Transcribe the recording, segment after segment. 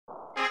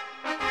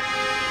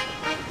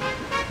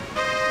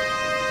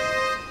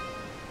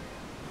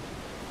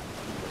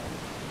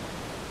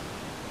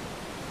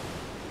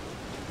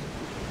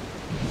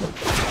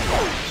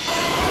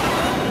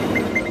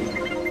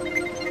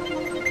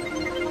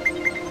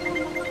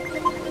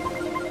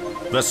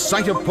The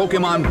sight of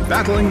Pokemon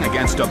battling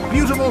against a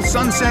beautiful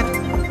sunset,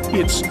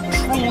 it's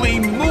truly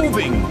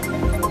moving.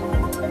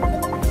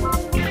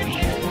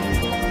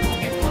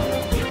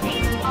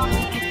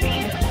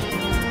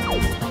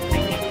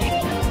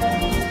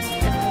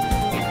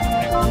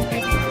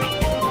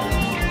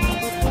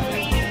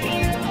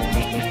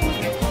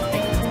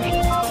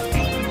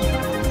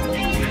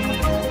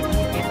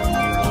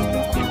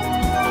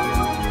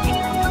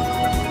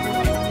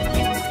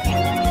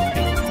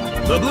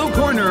 The blue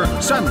corner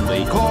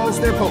suddenly calls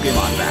their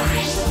Pokemon back.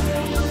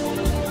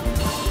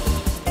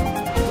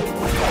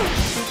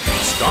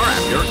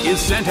 Staraptor is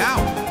sent out.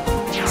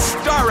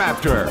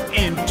 Staraptor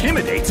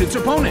intimidates its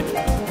opponent.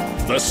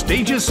 The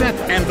stage is set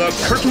and the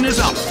curtain is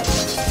up.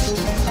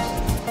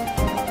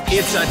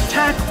 Its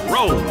attack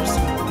rose.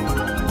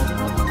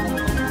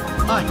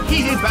 A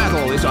heated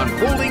battle is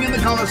unfolding in the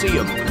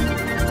Colosseum.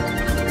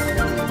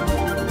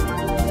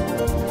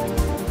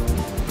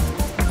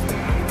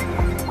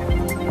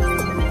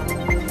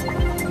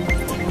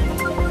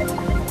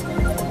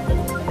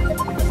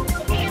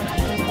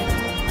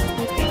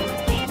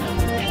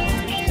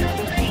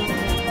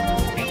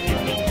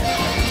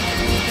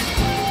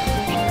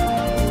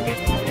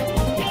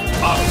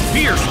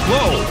 Fierce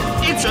blow!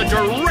 It's a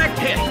direct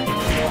hit!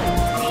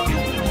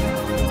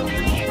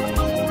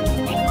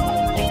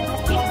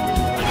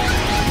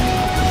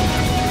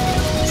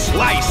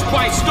 Sliced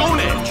by Stone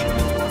Edge!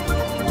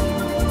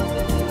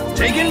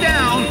 Taken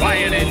down by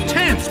an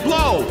intense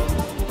blow!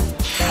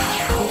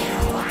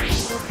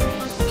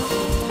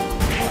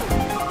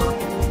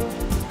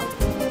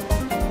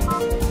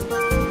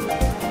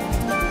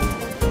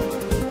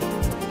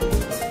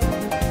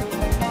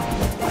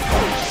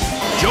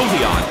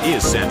 Jolteon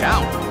is sent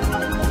out.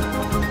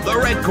 The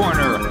red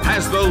corner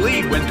has the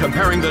lead when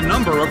comparing the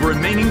number of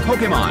remaining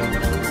Pokemon,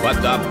 but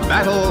the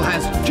battle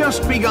has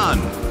just begun.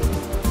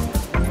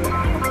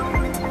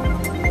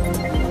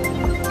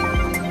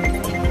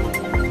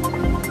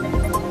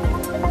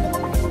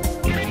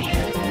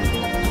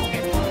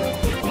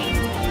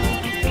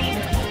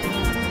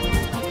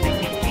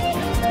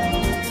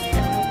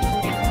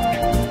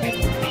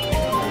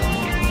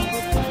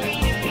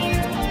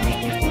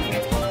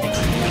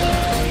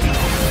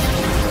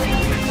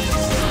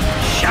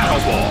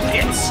 Ball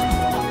hits.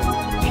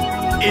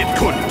 It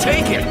couldn't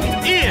take it.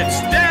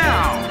 It's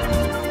down.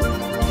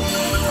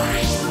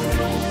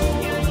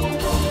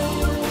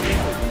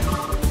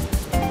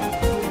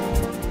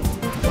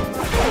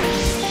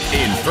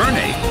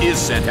 Infernape is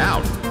sent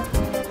out.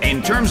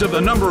 In terms of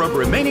the number of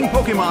remaining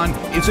Pokemon,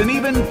 it's an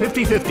even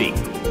 50-50.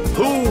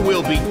 Who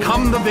will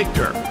become the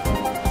victor?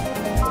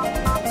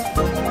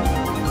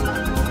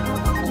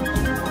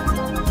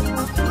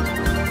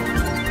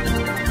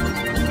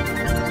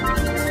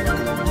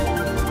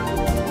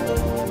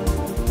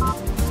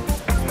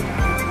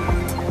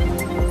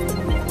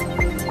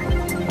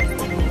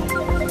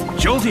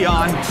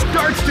 Jolteon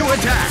starts to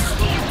attack.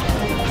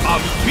 A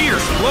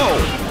fierce blow.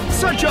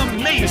 Such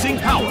amazing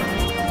power.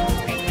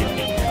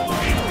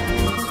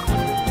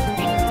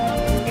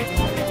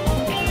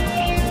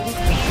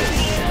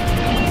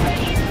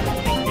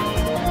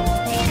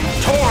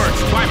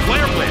 Torched by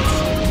Flare Blitz.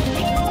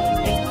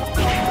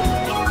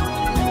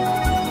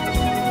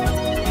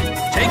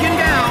 Taken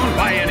down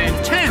by an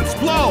intense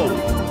blow.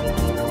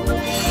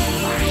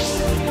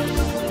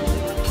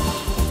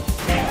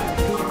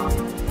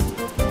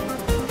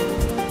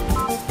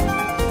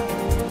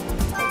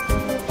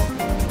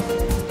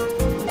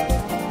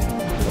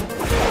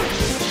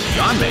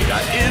 Mega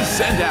is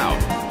sent out.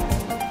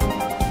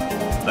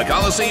 The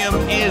Colosseum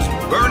is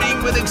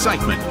burning with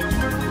excitement.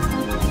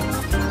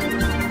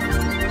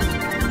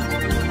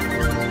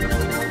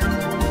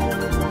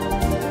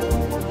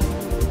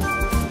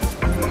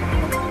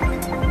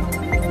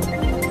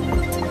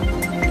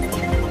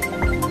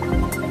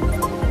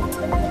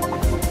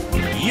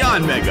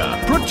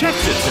 Wnivre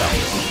protects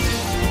itself.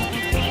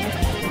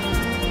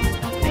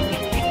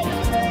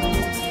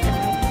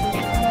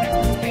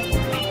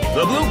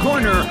 The blue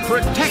corner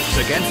protects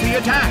against the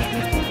attack.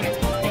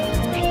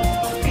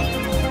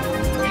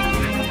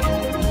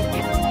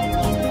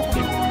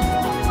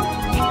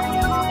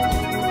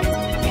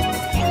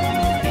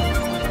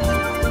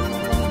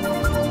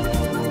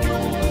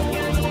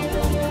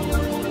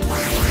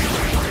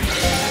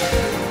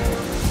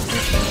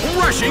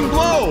 Rushing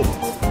blow!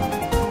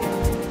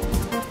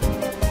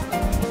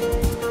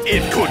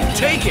 It couldn't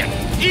take it.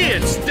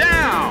 It's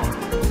down!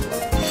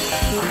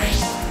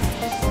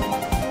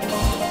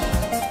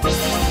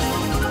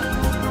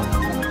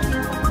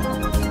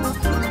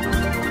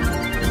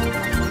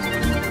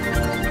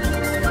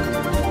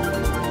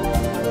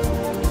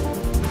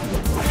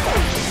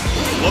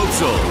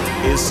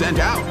 Is sent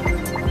out.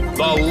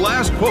 The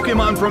last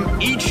Pokemon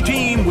from each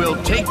team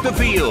will take the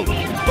field.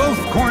 Both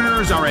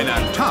corners are in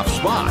a tough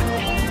spot.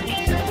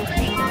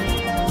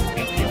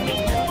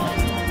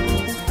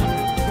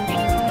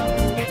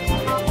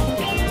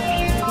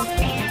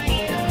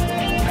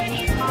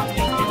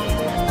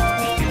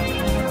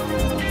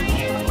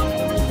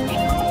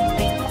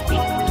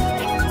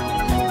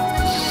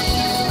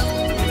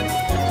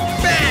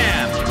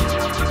 Bam!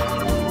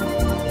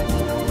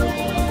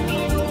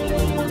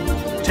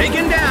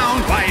 taken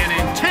down by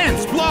an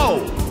intense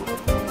blow.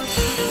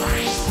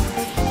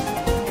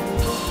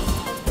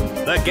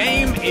 The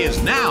game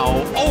is now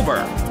over.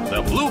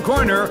 The blue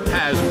corner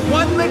has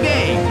won the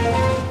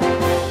game.